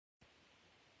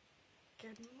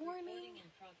Good morning.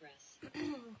 In progress.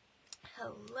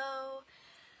 Hello.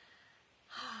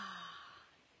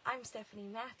 I'm Stephanie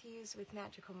Matthews with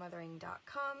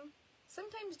magicalmothering.com.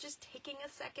 Sometimes just taking a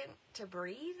second to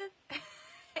breathe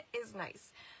is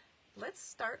nice. Let's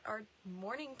start our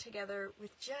morning together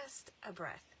with just a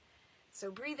breath.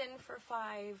 So breathe in for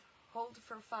 5, hold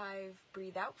for 5,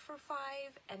 breathe out for 5,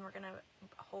 and we're going to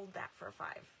hold that for 5.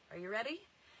 Are you ready?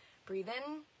 Breathe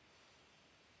in.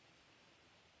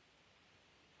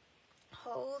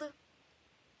 Hold.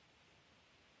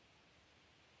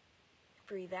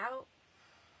 Breathe out.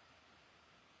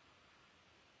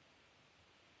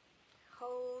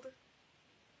 Hold.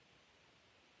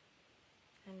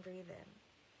 And breathe in.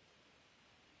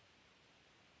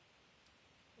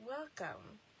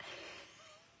 Welcome.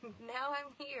 Now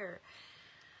I'm here.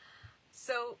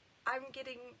 So I'm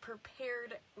getting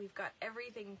prepared. We've got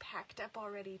everything packed up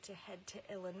already to head to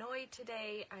Illinois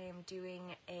today. I am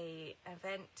doing an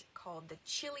event called the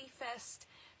Chili Fest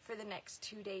for the next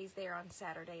 2 days there on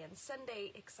Saturday and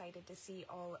Sunday. Excited to see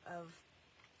all of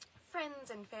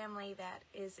friends and family that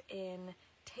is in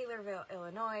Taylorville,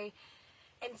 Illinois.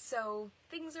 And so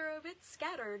things are a bit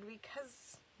scattered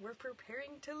because we're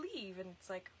preparing to leave, and it's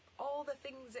like all the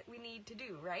things that we need to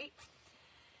do, right?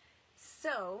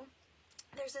 So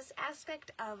there's this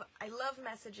aspect of, I love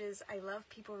messages, I love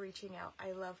people reaching out,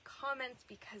 I love comments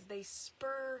because they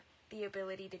spur the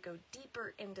ability to go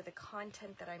deeper into the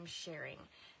content that I'm sharing.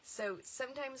 So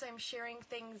sometimes I'm sharing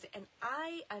things and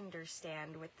I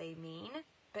understand what they mean,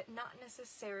 but not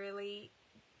necessarily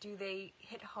do they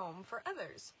hit home for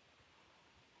others.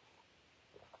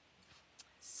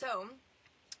 So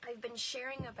I've been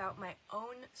sharing about my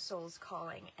own soul's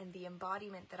calling and the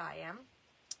embodiment that I am.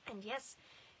 And yes,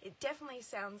 it definitely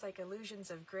sounds like illusions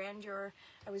of grandeur.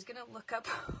 I was going to look up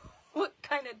what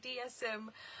kind of DSM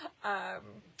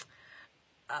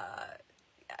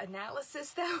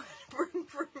analysis that would bring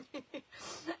for me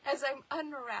as I'm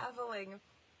unraveling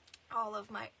all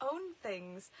of my own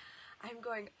things. I'm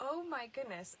going, oh my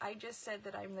goodness, I just said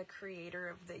that I'm the creator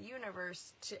of the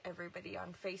universe to everybody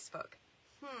on Facebook.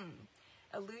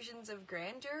 Illusions of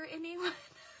grandeur, anyone?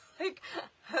 Like,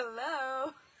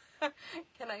 hello?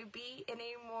 Can I be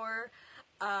any more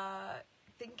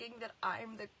thinking that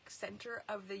I'm the center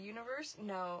of the universe?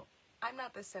 No, I'm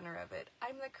not the center of it.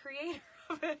 I'm the creator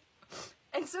of it.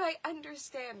 And so I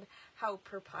understand how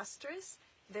preposterous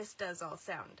this does all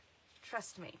sound.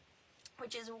 Trust me.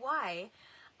 Which is why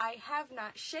I have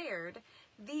not shared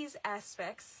these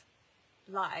aspects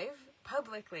live,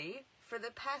 publicly, for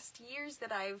the past years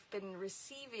that I've been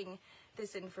receiving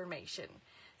this information.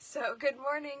 So good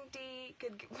morning, Dee.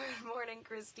 Good morning,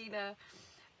 Christina.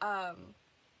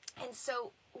 And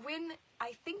so when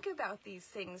I think about these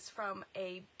things from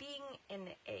a being in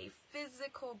a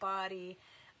physical body,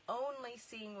 only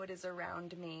seeing what is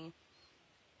around me,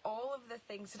 all of the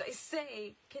things that I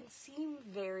say can seem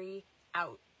very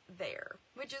out there,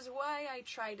 which is why I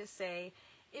try to say,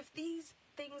 if these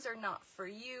things are not for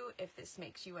you, if this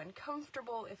makes you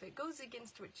uncomfortable, if it goes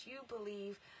against what you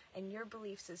believe and your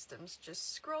belief systems,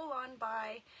 just scroll on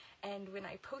by. And when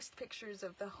I post pictures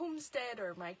of the homestead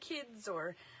or my kids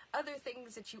or other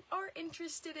things that you are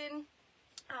interested in,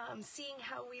 seeing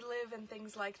how we live and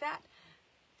things like that,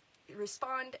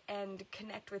 respond and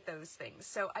connect with those things.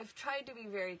 So I've tried to be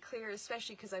very clear,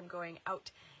 especially because I'm going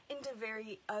out into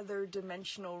very other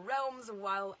dimensional realms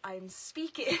while I'm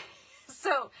speaking.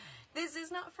 So this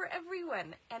is not for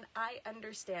everyone, and I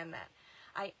understand that.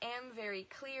 I am very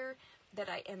clear that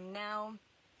I am now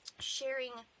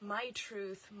sharing my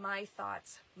truth, my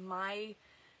thoughts, my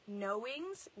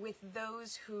knowings with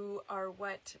those who are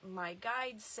what my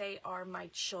guides say are my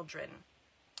children.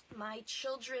 My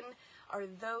children are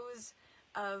those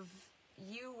of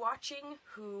you watching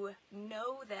who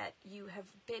know that you have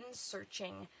been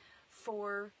searching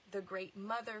for the Great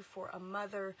Mother, for a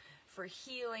mother, for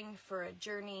healing, for a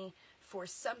journey, for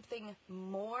something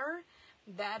more.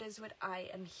 That is what I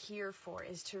am here for,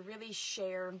 is to really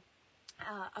share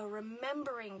a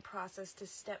remembering process to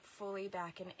step fully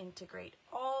back and integrate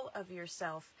all of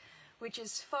yourself, which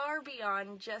is far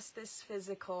beyond just this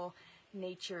physical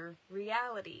nature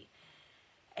reality.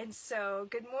 And so,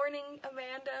 good morning,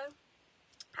 Amanda.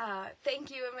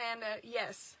 Thank you, Amanda.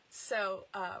 Yes, so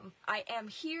I am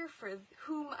here for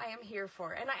whom I am here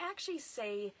for. And I actually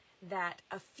say that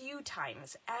a few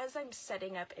times as I'm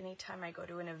setting up anytime I go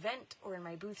to an event or in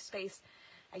my booth space.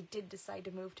 I did decide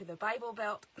to move to the Bible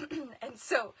Belt. And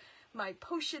so my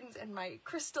potions and my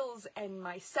crystals and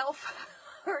myself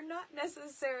are not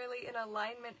necessarily in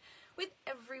alignment with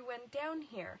everyone down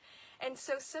here. And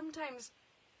so sometimes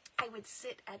I would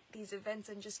sit at these events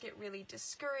and just get really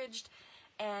discouraged.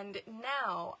 And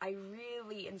now I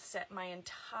really set my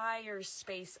entire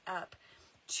space up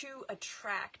to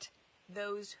attract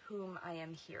those whom I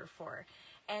am here for.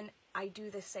 And I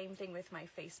do the same thing with my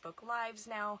Facebook Lives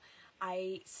now.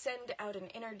 I send out an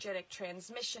energetic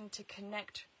transmission to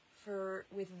connect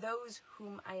with those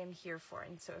whom I am here for.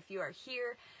 And so if you are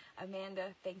here,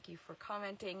 Amanda, thank you for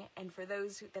commenting. And for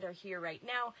those that are here right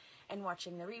now and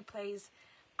watching the replays,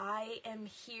 I am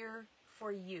here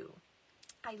for you.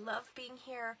 I love being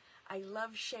here. I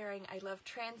love sharing. I love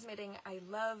transmitting. I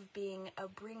love being a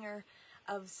bringer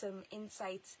of some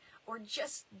insights or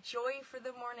just joy for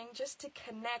the morning, just to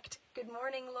connect. Good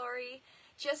morning, Lori.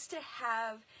 Just to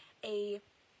have a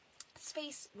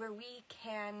space where we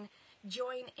can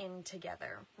join in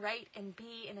together, right? And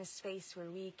be in a space where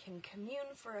we can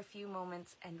commune for a few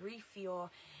moments and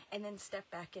refuel and then step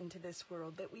back into this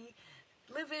world that we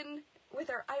live in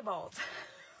with our eyeballs,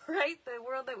 right? The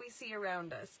world that we see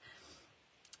around us.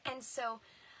 And so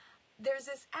there's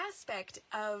this aspect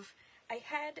of, I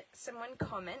had someone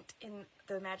comment in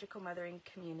the Magical Mothering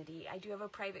community. I do have a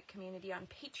private community on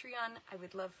Patreon. I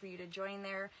would love for you to join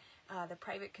there. The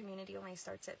private community only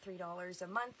starts at $3 a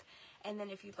month. And then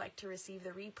if you'd like to receive the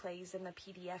replays and the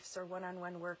PDFs or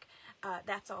one-on-one work,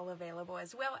 that's all available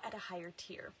as well at a higher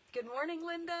tier. Good morning,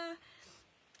 Linda.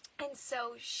 And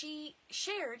so she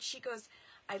shared, she goes,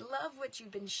 I love what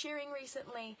you've been sharing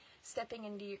recently, stepping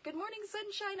into your, good morning,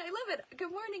 sunshine, I love it.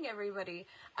 Good morning, everybody.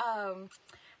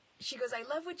 She goes, I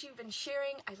love what you've been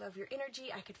sharing. I love your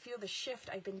energy. I could feel the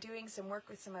shift. I've been doing some work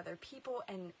with some other people,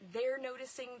 and they're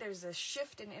noticing there's a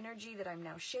shift in energy that I'm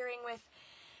now sharing with.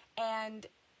 And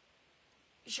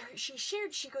she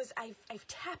shared, she goes, I've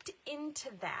tapped into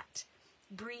that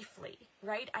briefly,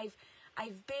 right? I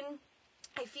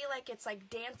feel like it's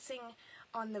like dancing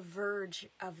on the verge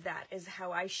of that is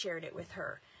how I shared it with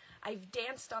her. I've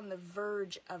danced on the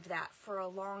verge of that for a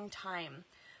long time,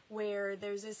 where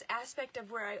there's this aspect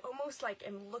of where I almost like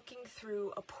am looking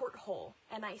through a porthole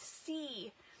and I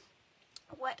see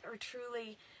what or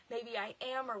truly maybe I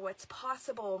am or what's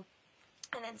possible,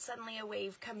 and then suddenly a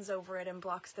wave comes over it and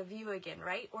blocks the view again,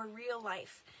 right? Or real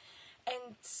life.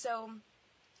 And so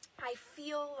I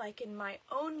feel like in my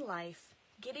own life,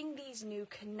 getting these new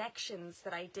connections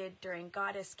that I did during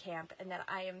Goddess Camp and that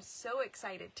I am so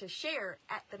excited to share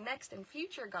at the next and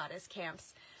future Goddess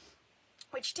Camps,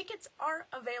 which tickets are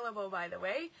available, by the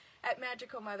way, at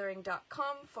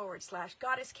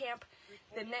magicalmothering.com/Goddess Camp.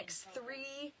 The next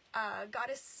 3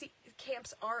 Goddess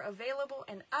Camps are available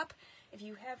and up. If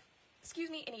you have,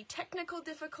 any technical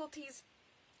difficulties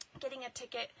getting a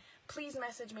ticket, please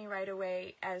message me right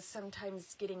away, as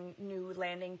sometimes getting new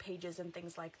landing pages and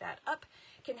things like that up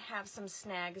can have some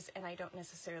snags and I don't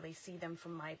necessarily see them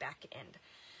from my back end.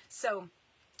 So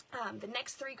the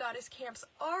next 3 Goddess Camps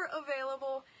are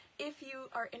available if you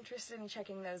are interested in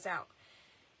checking those out.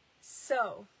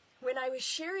 So when I was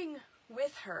sharing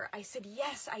with her, I said,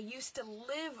 yes, I used to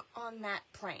live on that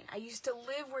plane. I used to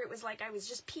live where it was like I was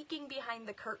just peeking behind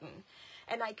the curtain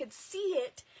and I could see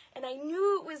it and I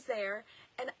knew it was there,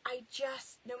 and I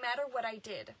just, no matter what I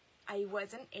did, I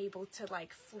wasn't able to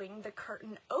like fling the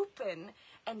curtain open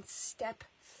and step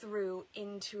through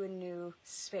into a new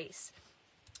space.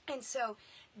 And so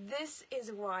this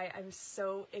is why I'm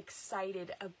so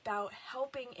excited about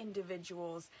helping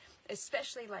individuals,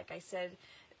 especially, like I said,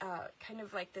 kind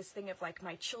of like this thing of like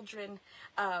my children.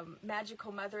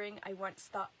 Magical mothering, I once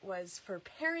thought was for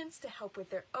parents to help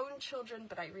with their own children,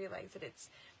 but I realize that it's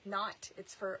not.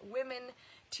 It's for women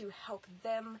to help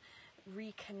them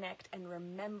reconnect and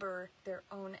remember their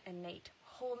own innate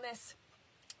wholeness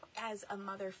as a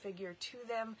mother figure to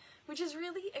them, which is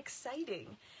really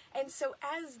exciting. And so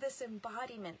as this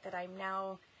embodiment that I'm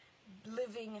now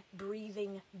living,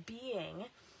 breathing, being,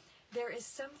 there is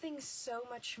something so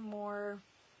much more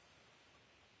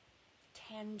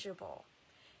tangible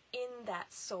in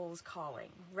that soul's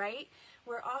calling, right?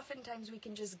 Where oftentimes we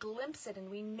can just glimpse it and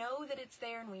we know that it's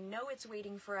there and we know it's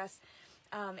waiting for us.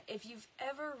 If you've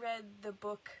ever read the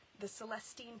book, The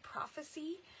Celestine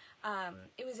Prophecy,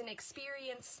 it was an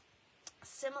experience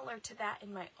similar to that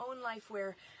in my own life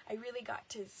where I really got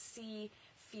to see,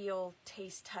 feel,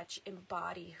 taste, touch,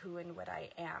 embody who and what I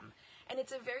am. And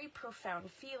it's a very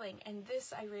profound feeling. And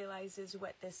this, I realize, is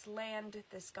what this land,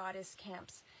 this Goddess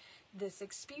Camps, this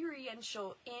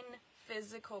experiential in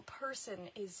physical person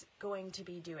is going to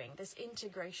be doing. This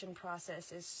integration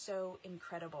process is so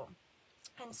incredible.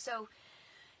 And so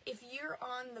if you're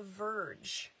on the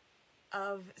verge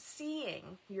of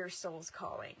seeing your soul's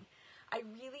calling, I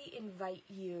really invite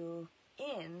you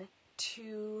in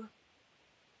to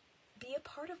be a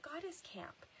part of Goddess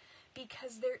Camp.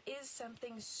 because there is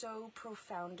something so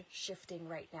profound shifting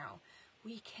right now.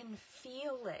 We can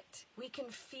feel it. We can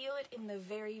feel it in the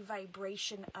very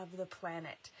vibration of the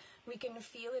planet. We can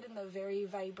feel it in the very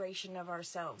vibration of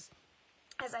ourselves.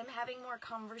 As I'm having more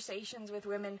conversations with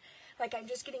women, like I'm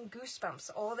just getting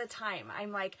goosebumps all the time.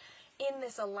 I'm like in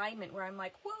this alignment where I'm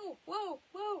like, whoa, whoa,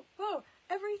 whoa, whoa.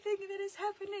 Everything that is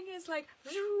happening is like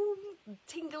zoom,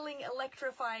 tingling,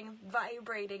 electrifying,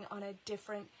 vibrating on a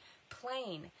different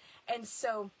plane. And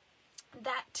so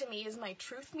that to me is my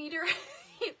truth meter.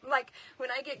 Like when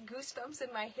I get goosebumps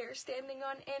and my hair standing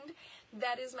on end,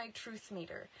 that is my truth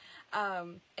meter.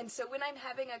 And so when I'm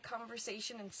having a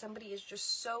conversation and somebody is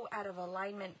just so out of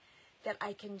alignment that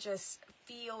I can just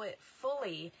feel it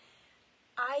fully,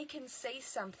 I can say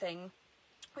something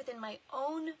within my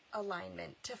own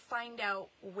alignment to find out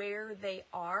where they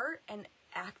are and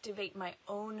activate my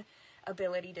own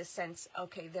ability to sense,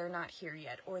 okay, they're not here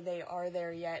yet, or they are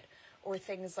there yet, or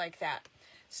things like that.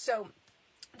 So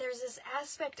there's this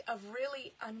aspect of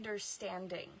really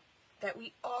understanding that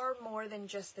we are more than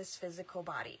just this physical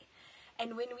body.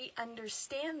 And when we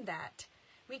understand that,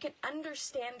 we can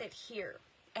understand it here.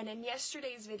 And in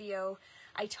yesterday's video,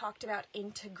 I talked about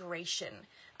integration.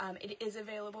 It is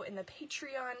available in the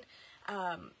Patreon.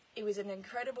 It was an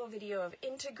incredible video of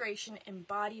integration,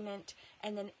 embodiment,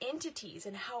 and then entities,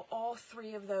 and how all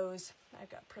three of those, I've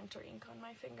got printer ink on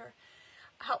my finger,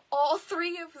 how all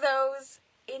three of those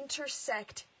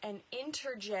intersect and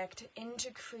interject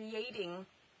into creating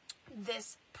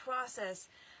this process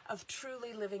of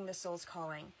truly living the soul's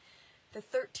calling. The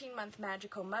 13-month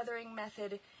magical mothering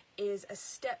method is a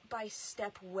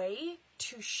step-by-step way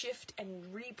to shift and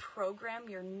reprogram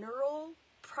your neural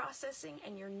processing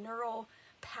and your neural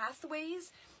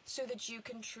pathways so that you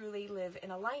can truly live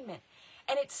in alignment.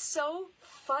 And it's so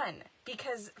fun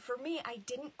because for me, I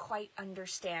didn't quite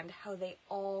understand how they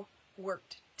all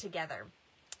worked together.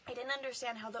 I didn't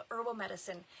understand how the herbal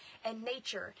medicine and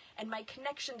nature and my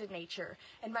connection to nature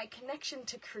and my connection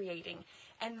to creating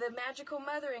and the magical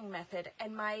mothering method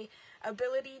and my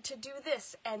ability to do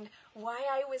this and why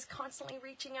I was constantly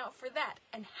reaching out for that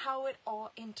and how it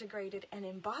all integrated and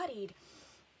embodied.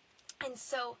 And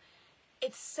so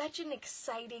it's such an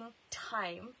exciting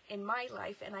time in my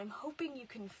life, and I'm hoping you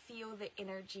can feel the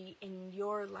energy in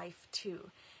your life too.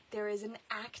 There is an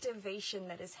activation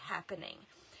that is happening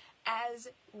as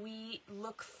we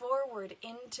look forward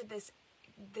into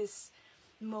this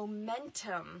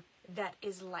momentum that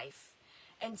is life.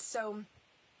 And so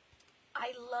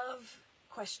I love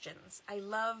questions. I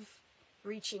love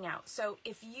reaching out. So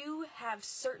if you have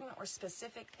certain or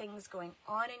specific things going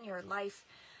on in your life,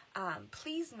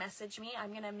 please message me.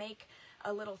 I'm going to make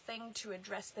a little thing to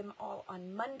address them all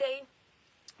on Monday.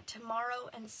 Tomorrow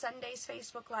and Sunday's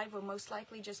Facebook Live will most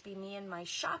likely just be me in my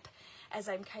shop as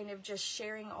I'm kind of just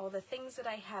sharing all the things that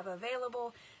I have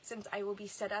available, since I will be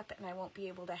set up and I won't be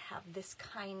able to have this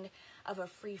kind of a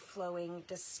free-flowing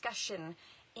discussion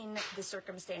in the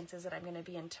circumstances that I'm going to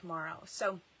be in tomorrow.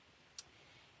 So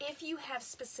if you have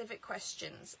specific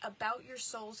questions about your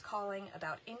soul's calling,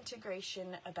 about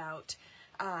integration, about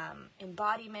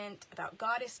embodiment, about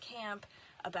Goddess Camp,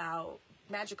 about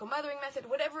magical mothering method,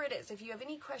 whatever it is, if you have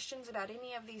any questions about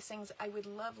any of these things, I would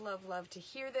love, love, love to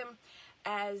hear them,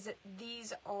 as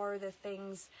these are the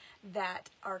things that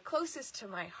are closest to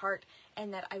my heart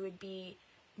and that I would be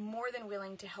more than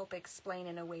willing to help explain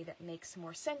in a way that makes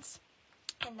more sense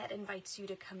and that invites you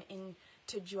to come in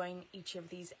to join each of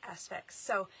these aspects.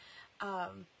 So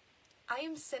I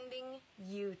am sending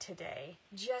you today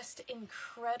just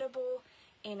incredible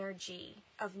energy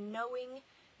of knowing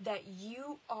that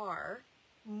you are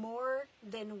more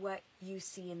than what you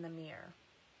see in the mirror.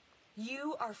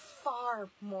 You are far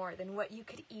more than what you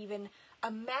could even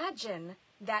imagine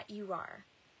that you are.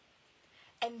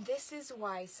 And this is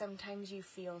why sometimes you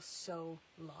feel so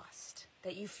lost,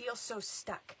 that you feel so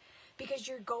stuck, because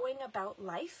you're going about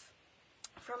life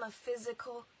from a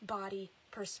physical body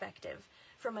perspective,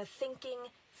 from a thinking,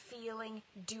 feeling,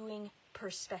 doing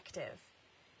perspective.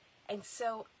 And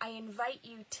so I invite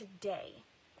you today,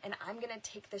 and I'm going to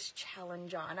take this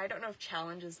challenge on. I don't know if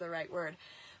challenge is the right word,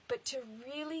 but to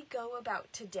really go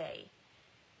about today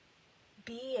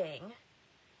being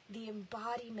the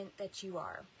embodiment that you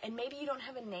are. And maybe you don't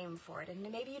have a name for it, and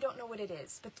maybe you don't know what it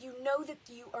is, but you know that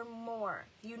you are more.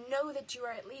 You know that you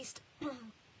are at least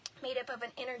made up of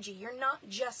an energy. You're not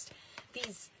just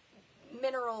these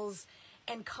minerals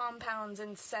and compounds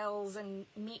and cells and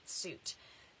meat suit.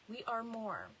 We are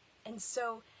more. And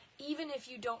so even if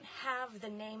you don't have the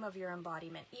name of your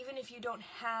embodiment, even if you don't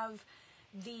have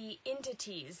the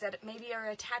entities that maybe are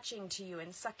attaching to you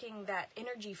and sucking that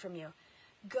energy from you,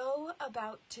 go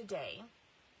about today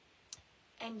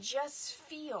and just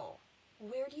feel,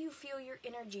 where do you feel your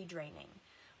energy draining?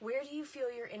 Where do you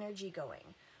feel your energy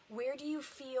going? Where do you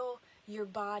feel your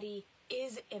body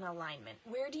is in alignment?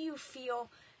 Where do you feel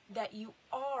that you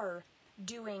are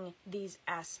doing these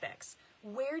aspects?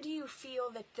 Where do you feel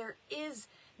that there is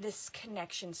this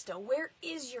connection still? Where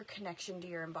is your connection to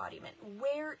your embodiment?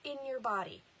 Where in your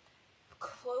body?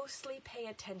 Closely pay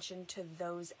attention to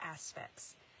those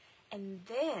aspects. And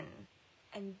then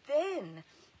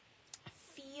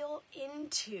feel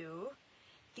into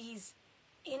these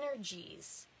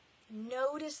energies.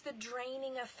 Notice the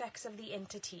draining effects of the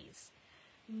entities.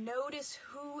 Notice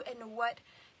who and what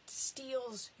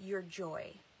steals your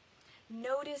joy.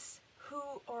 Notice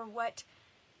who or what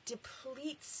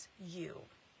depletes you.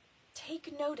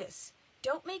 Take notice.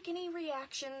 Don't make any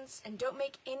reactions and don't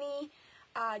make any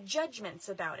judgments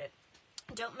about it.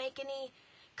 Don't make any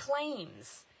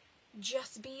claims.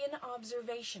 Just be in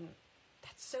observation.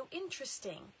 That's so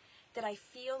interesting that I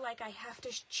feel like I have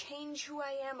to change who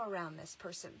I am around this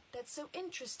person. That's so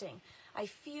interesting. I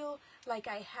feel like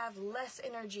I have less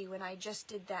energy when I just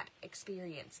did that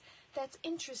experience. That's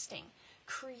interesting.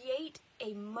 Create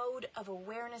a mode of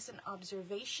awareness and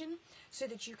observation so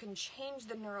that you can change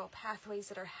the neural pathways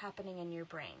that are happening in your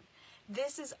brain.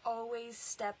 This is always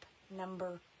step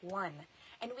number one.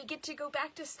 And we get to go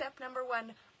back to step number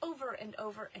one over and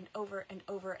over and over and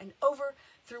over and over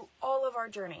through all of our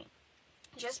journey.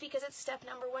 Just because it's step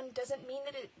number one doesn't mean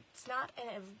that it's not an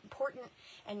important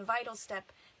and vital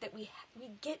step, that we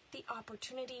get the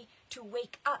opportunity to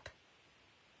wake up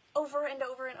over and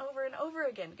over and over and over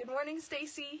again. Good morning,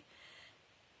 Stacy.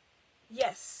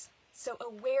 Yes, so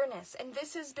awareness. And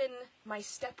this has been my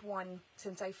step one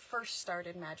since I first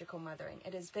started Magical Mothering.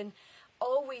 It has been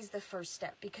always the first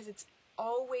step because it's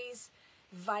always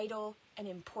vital and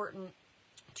important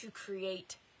to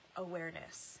create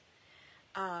awareness.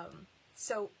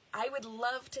 So I would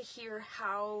love to hear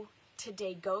how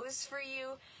today goes for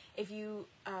you. If you,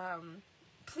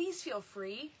 please feel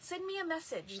free, send me a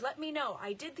message. Let me know.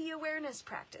 I did the awareness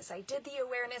practice. I did the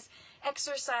awareness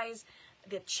exercise,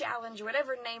 the challenge,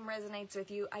 whatever name resonates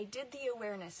with you. I did the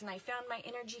awareness and I found my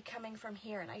energy coming from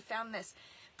here and I found this.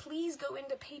 Please go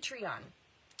into Patreon.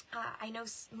 I know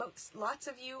lots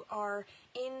of you are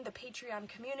in the Patreon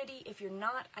community. If you're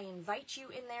not, I invite you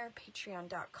in there,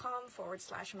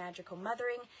 patreon.com/magical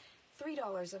mothering,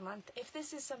 $3 a month. If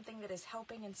this is something that is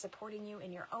helping and supporting you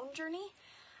in your own journey,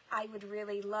 I would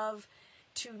really love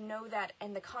to know that,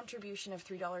 and the contribution of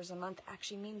 $3 a month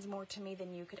actually means more to me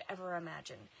than you could ever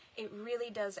imagine. It really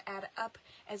does add up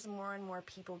as more and more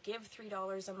people give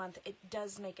 $3 a month. It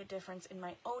does make a difference in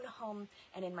my own home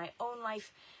and in my own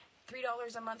life.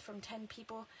 $3 a month from 10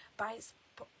 people buys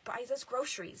us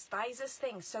groceries, buys us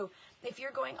things. So if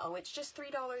you're going, oh, it's just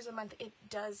 $3 a month, it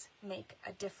does make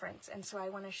a difference. And so I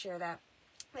want to share that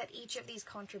each of these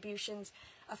contributions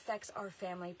affects our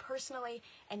family personally,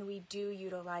 and we do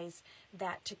utilize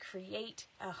that to create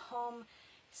a home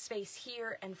space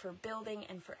here and for building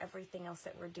and for everything else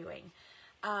that we're doing.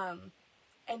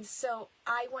 And so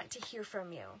I want to hear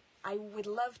from you. I would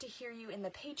love to hear you in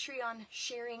the Patreon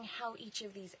sharing how each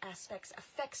of these aspects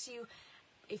affects you.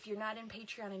 If you're not in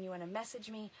Patreon and you want to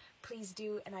message me, please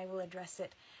do, and I will address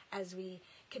it as we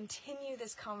continue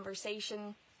this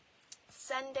conversation.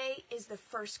 Sunday is the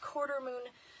first quarter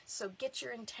moon, so get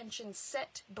your intentions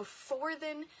set before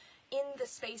then, in the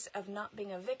space of not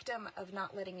being a victim, of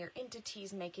not letting your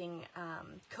entities making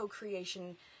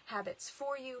co-creation habits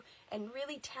for you, and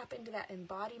really tap into that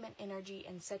embodiment energy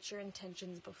and set your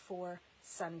intentions before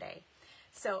Sunday.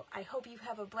 So I hope you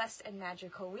have a blessed and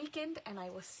magical weekend, and I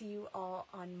will see you all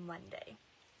on Monday.